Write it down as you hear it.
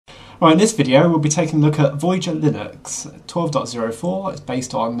Right, in this video we'll be taking a look at Voyager Linux 12.04. It's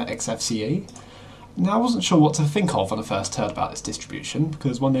based on XFCE. Now I wasn't sure what to think of when I first heard about this distribution,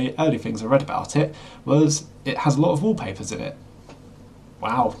 because one of the early things I read about it was it has a lot of wallpapers in it.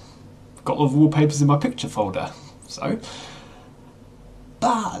 Wow, got a lot of wallpapers in my picture folder, so.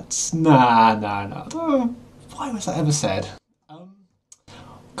 But, nah. Why was that ever said?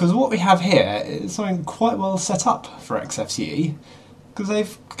 Because what we have here is something quite well set up for XFCE, because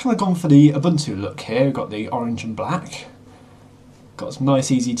they've kind of gone for the Ubuntu look here. We've got the orange and black. Got some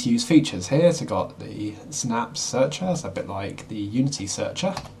nice easy to use features here. So got the Synapse searcher, so a bit like the Unity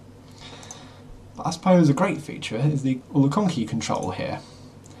searcher. But I suppose a great feature is all the Conky control here.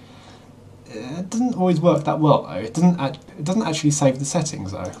 It doesn't always work that well though. It doesn't actually save the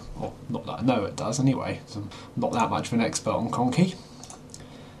settings though. Or not that I know it does anyway. So I'm not that much of an expert on Conky.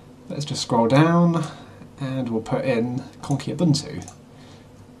 Let's just scroll down and we'll put in Conky Ubuntu.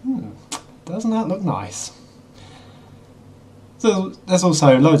 Doesn't that look nice? So there's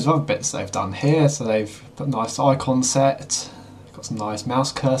also loads of other bits they've done here. So they've put a nice icon set, got some nice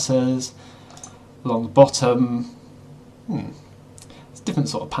mouse cursors along the bottom. It's a different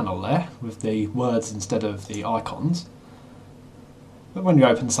sort of panel there with the words instead of the icons. But when you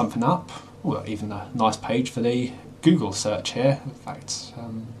open something up, well, even a nice page for the Google search here. In fact,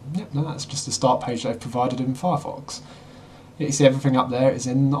 no, that's just the start page they've provided in Firefox. You see everything up there is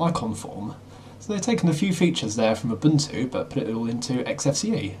in icon form. So they've taken a few features there from Ubuntu but put it all into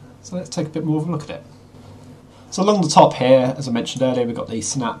XFCE. So let's take a bit more of a look at it. So along the top here, as I mentioned earlier, we've got the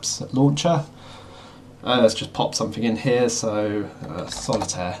Synapse launcher. Let's just pop something in here, so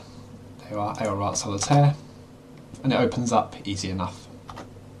Solitaire. There you are, AOR Solitaire. And it opens up easy enough.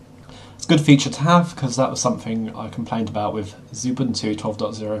 It's a good feature to have because that was something I complained about with Xubuntu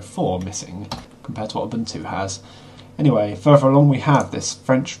 12.04 missing compared to what Ubuntu has. Anyway, further along we have this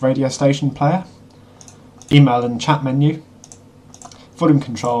French radio station player, email and chat menu, volume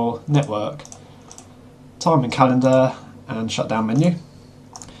control, network, time and calendar, and shutdown menu.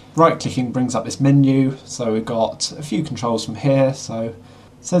 Right clicking brings up this menu, so we've got a few controls from here. So it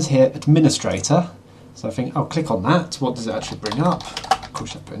says here administrator, so I think I'll click on that. What does it actually bring up? Of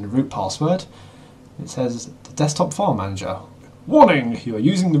course, I put in the root password. It says the desktop file manager. Warning! You are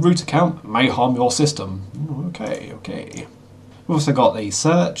using the root account, may harm your system. Okay. We've also got the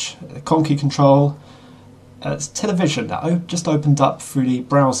search, the Conky control. It's television that just opened up through the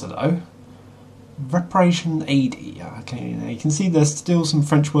browser though. Reparation AD. Okay, now you can see there's still some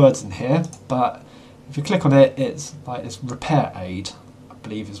French words in here, but if you click on it, it's like this repair aid, I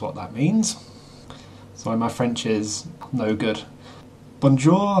believe is what that means. Sorry, my French is no good.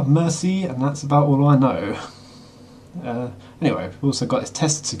 Bonjour, merci, and that's about all I know. Anyway, we've also got this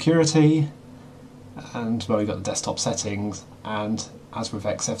test security, and well, we've got the desktop settings, and as with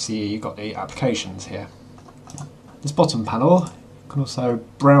XFCE, you've got the applications here. This bottom panel, you can also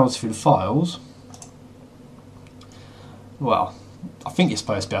browse through the files. Well, I think you're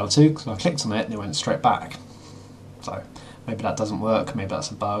supposed to be able to, because I clicked on it and it went straight back. So maybe that doesn't work, maybe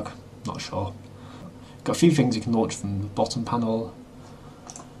that's a bug, not sure. Got a few things you can launch from the bottom panel.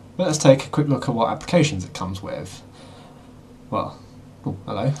 But let's take a quick look at what applications it comes with. Well, oh,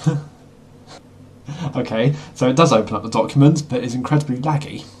 hello. Okay, so it does open up the documents, but is incredibly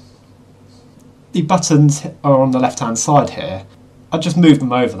laggy. The buttons are on the left-hand side here. I just moved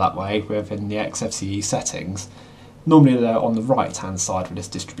them over that way within the XFCE settings. Normally they're on the right-hand side with this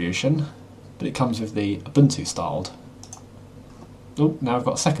distribution, but it comes with the Ubuntu styled. Oh, now I've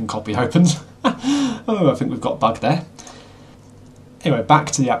got a second copy opened. Oh, I think we've got a bug there. Anyway,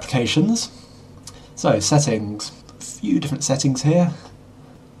 back to the applications. So, settings. A few different settings here.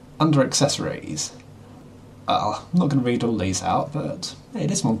 Under accessories. I'm not going to read all these out, but hey,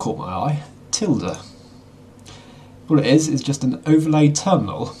 this one caught my eye. Tilde. All it is just an overlaid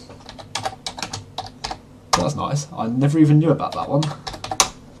terminal. That's nice. I never even knew about that one.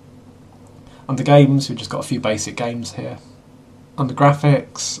 Under games, we've just got a few basic games here. Under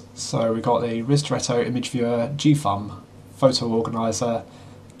graphics, so we've got the Ristoretto image viewer, GFUM, photo organizer,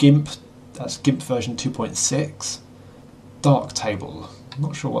 GIMP, that's GIMP version 2.6, Darktable, I'm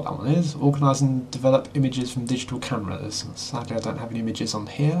not sure what that one is, organise and develop images from digital cameras. Sadly I don't have any images on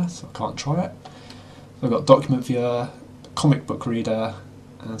here, so I can't try it. So I've got document viewer, comic book reader,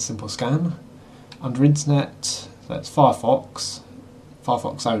 and simple scan. Under internet, so it's Firefox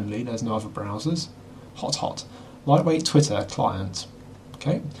only, there's no other browsers. Hot. Lightweight Twitter client.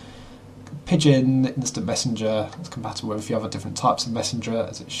 Okay. Pigeon, Instant Messenger, it's compatible with a few other different types of messenger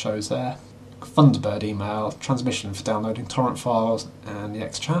as it shows there. Thunderbird email, transmission for downloading torrent files, and the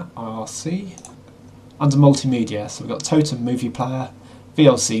XChat, IRC. Under multimedia, so we've got Totem movie player,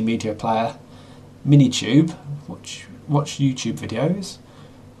 VLC media player, Minitube, watch YouTube videos,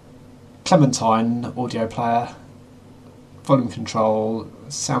 Clementine audio player, volume control,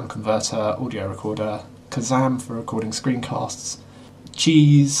 sound converter, audio recorder, Kazam for recording screencasts,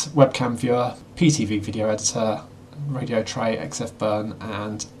 Cheese, webcam viewer, PTV video editor, radio tray, XFBurn,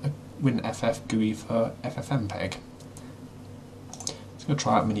 and a WinFF GUI for FFmpeg. Let's go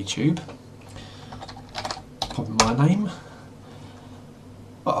try out Minitube. Pop in my name.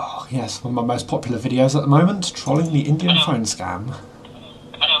 Oh yes, one of my most popular videos at the moment, trolling the Indian phone scam.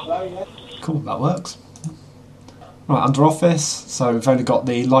 Cool, that works. Right, under Office, so we've only got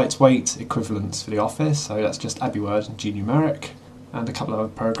the lightweight equivalents for the Office, so that's just Abiword and Gnumeric, and a couple of other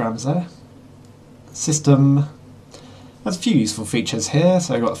programs there. System, there's a few useful features here,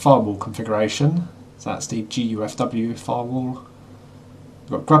 so we've got the firewall configuration, so that's the GUFW firewall. We've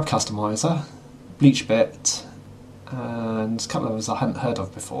got Grub Customizer, BleachBit, and a couple of others I hadn't heard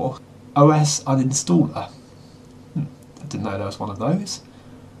of before. OS Uninstaller, I didn't know there was one of those.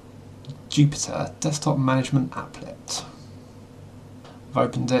 Jupyter Desktop Management Applet. I've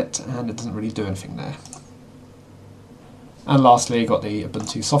opened it and it doesn't really do anything there. And lastly, got the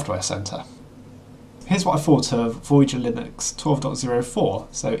Ubuntu Software Center. Here's what I thought of Voyager Linux 12.04.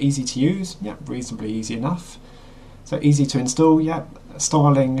 So easy to use, yeah, reasonably easy enough. So easy to install, yeah,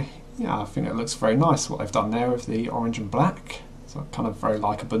 styling, yeah, I think it looks very nice what they've done there with the orange and black. So kind of very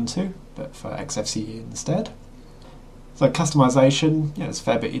like Ubuntu, but for XFCE instead. So customization, yeah, there's a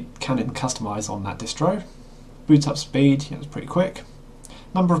fair bit you can customize on that distro. Boot up speed, yeah, it's pretty quick.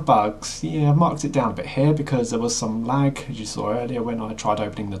 Number of bugs, yeah, I've marked it down a bit here because there was some lag, as you saw earlier when I tried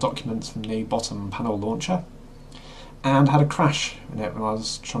opening the documents from the bottom panel launcher. And had a crash in it when I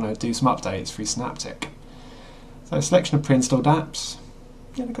was trying to do some updates through Synaptic. So selection of pre-installed apps,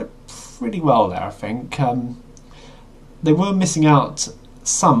 yeah, they go pretty well there, I think. They were missing out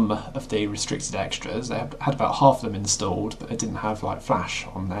some of the restricted extras. They had about half of them installed, but they didn't have like Flash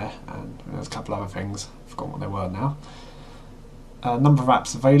on there, and there's a couple other things, I've forgotten what they were now. Number of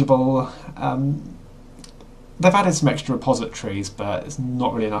apps available. They've added some extra repositories, but it's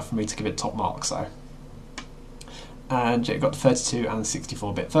not really enough for me to give it top marks though. And you've got the 32 and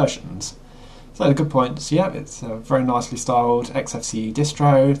 64-bit versions. So the good points, yeah, it's a very nicely styled XFCE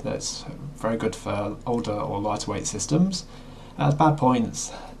distro that's very good for older or lighter weight systems. Bad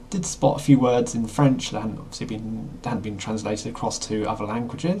points, did spot a few words in French that hadn't been translated across to other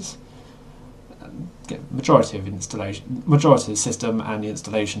languages. Majority of the system and the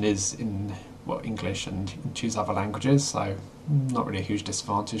installation is in English, and you can choose other languages, so not really a huge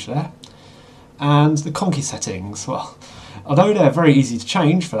disadvantage there. And the Conky settings, well, although they're very easy to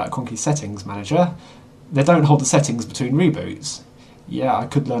change for that Conky settings manager, they don't hold the settings between reboots. Yeah, I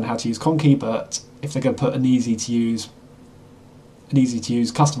could learn how to use Conky, but if they're going to put an easy to use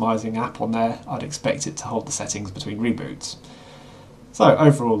customizing app on there, I'd expect it to hold the settings between reboots. So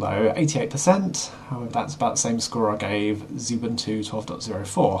overall though, 88%, however that's about the same score I gave Xubuntu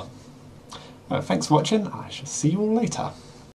 12.04. Thanks for watching, I shall see you all later.